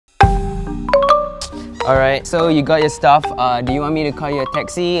Alright, so you got your stuff. Do you want me to call you a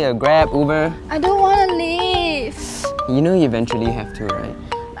taxi, a Grab, Uber? I don't want to leave. You know you eventually have to, right?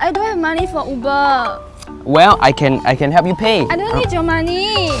 I don't have money for Uber. Well, I can help you pay. I don't need your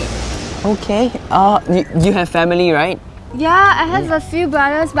money. Okay. You have family, right? Yeah, I have a few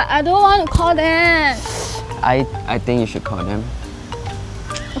brothers, but I don't want to call them. I think you should call them.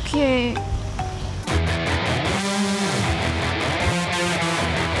 Okay.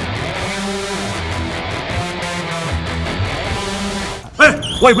 Hey,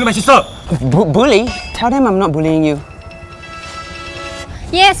 why you bully my sister? Bully? Tell them I'm not bullying you.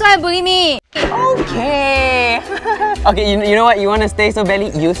 Yes, why bully me? Okay. Okay, you know what? You want to stay so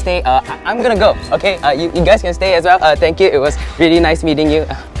badly? You stay. I'm gonna go. Okay. You guys can stay as well. Thank you. It was really nice meeting you.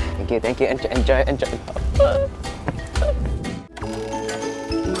 Thank you. Enjoy.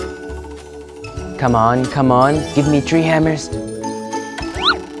 Come on. Give me 3 hammers.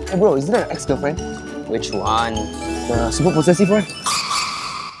 Hey bro, is that an ex-girlfriend? Which one? The super possessive one?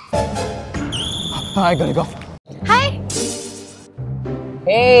 I gotta go. Hi!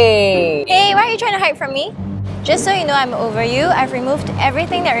 Hey! Hey, why are you trying to hide from me? Just so you know I'm over you, I've removed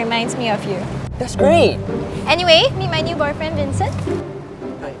everything that reminds me of you. That's great! Anyway, meet my new boyfriend, Vincent.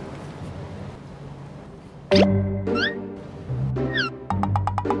 Hi.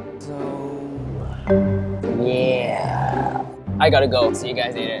 So... yeah... I gotta go. See you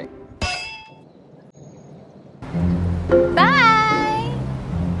guys later. Bye!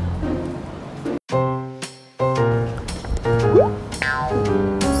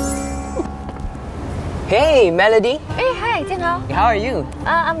 Hey, Melody! Hey, hi, JianHao. How are you?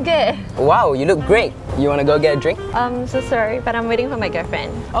 I'm good. Wow, you look great. You wanna go get a drink? I'm so sorry, but I'm waiting for my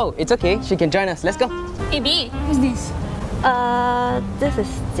girlfriend. Oh, it's okay. She can join us. Let's go. Hey B, who's this? This is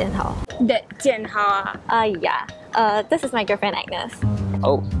JianHao. That JianHao. Yeah. This is my girlfriend, Agnes.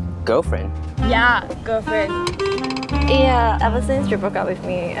 Oh, girlfriend? Yeah, girlfriend. Yeah, ever since you broke up with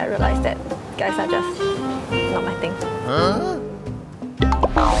me, I realized that guys are just not my thing. Huh?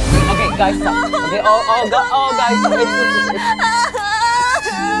 Okay, guys, stop. Okay, all guys,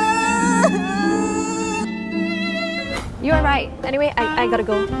 You are right. Anyway, I gotta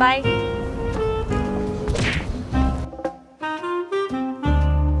go. Bye.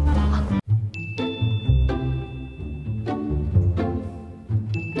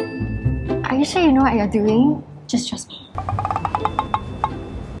 Are you sure you know what you're doing? Just trust me.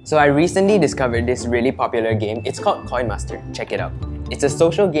 So I recently discovered this really popular game. It's called Coin Master. Check it out. It's a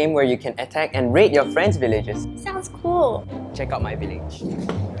social game where you can attack and raid your friends' villages. Sounds cool. Check out my village.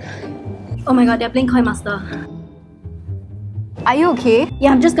 Oh my god, they're playing Coin Master. Are you okay?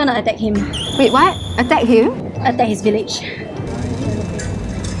 Yeah, I'm just gonna attack him. Wait, what? Attack him? Attack his village.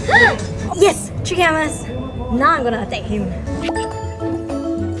 Yes! 3 cameras! Now I'm gonna attack him.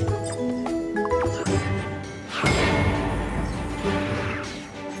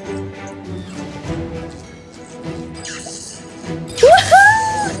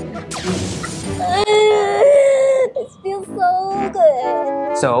 This feels so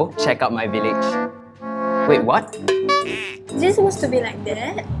good. So, check out my village. Wait, what? Is this supposed to be like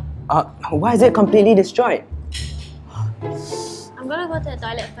that? Why is it completely destroyed? I'm gonna go to the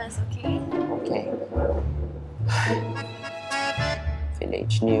toilet first, okay? Okay.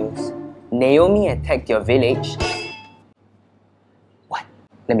 Village news. Naomi attacked your village? What?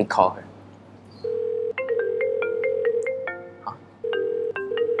 Let me call her. Huh?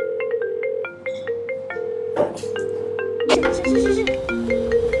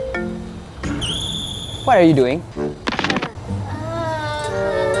 What are you doing?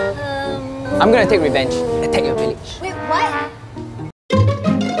 I'm gonna take revenge. Attack your village. Wait, what?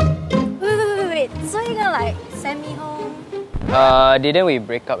 Wait. So you're gonna like send me home? Didn't we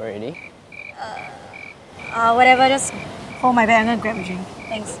break up already? Whatever, just hold my bag, I'm gonna grab a drink.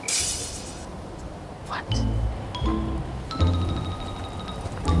 Thanks. What?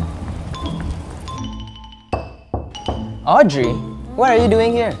 Audrey, what are you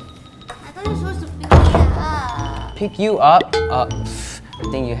doing here? I thought you were supposed to pick me up. Pick you up? I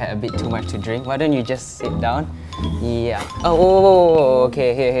think you had a bit too much to drink. Why don't you just sit down? Yeah. Oh,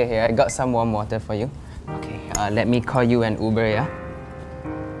 okay. Here. I got some warm water for you. Okay. Let me call you an Uber, yeah?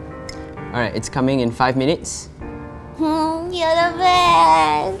 Alright, it's coming in 5 minutes. You're the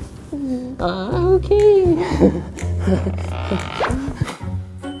best. Okay.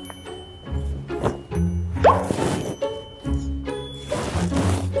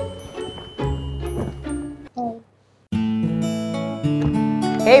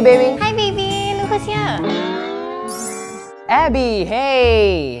 Hey, baby. Hi, baby. Look who's here. Abby,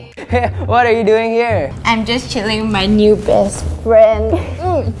 hey. What are you doing here? I'm just chilling with my new best friend.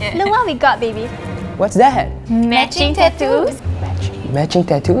 Look what we got, baby. What's that? Matching tattoos. Matching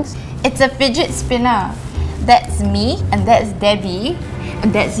tattoos? It's a fidget spinner. That's me, and that's Debbie,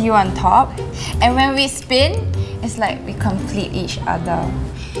 and that's you on top. And when we spin, it's like we complete each other.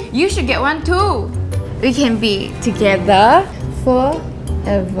 You should get one too. We can be together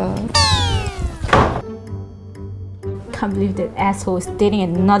forever. Can't believe that asshole is dating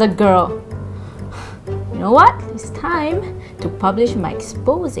another girl. You know what? It's time to publish my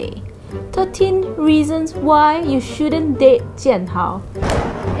expose. 13 reasons why you shouldn't date JianHao.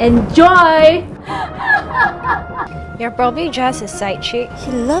 Enjoy! You're probably just a side chick.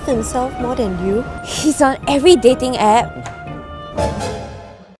 He loves himself more than you. He's on every dating app.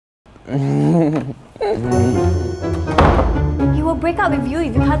 He will break up with you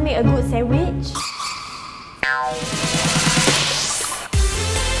if you can't make a good sandwich.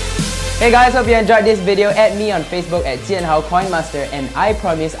 Hey guys, hope you enjoyed this video. Add me on Facebook at JianHao Coinmaster, and I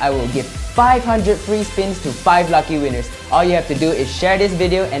promise I will give 500 free spins to 5 lucky winners. All you have to do is share this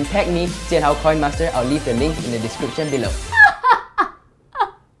video and tag me, JianHao Coinmaster. I'll leave the link in the description below.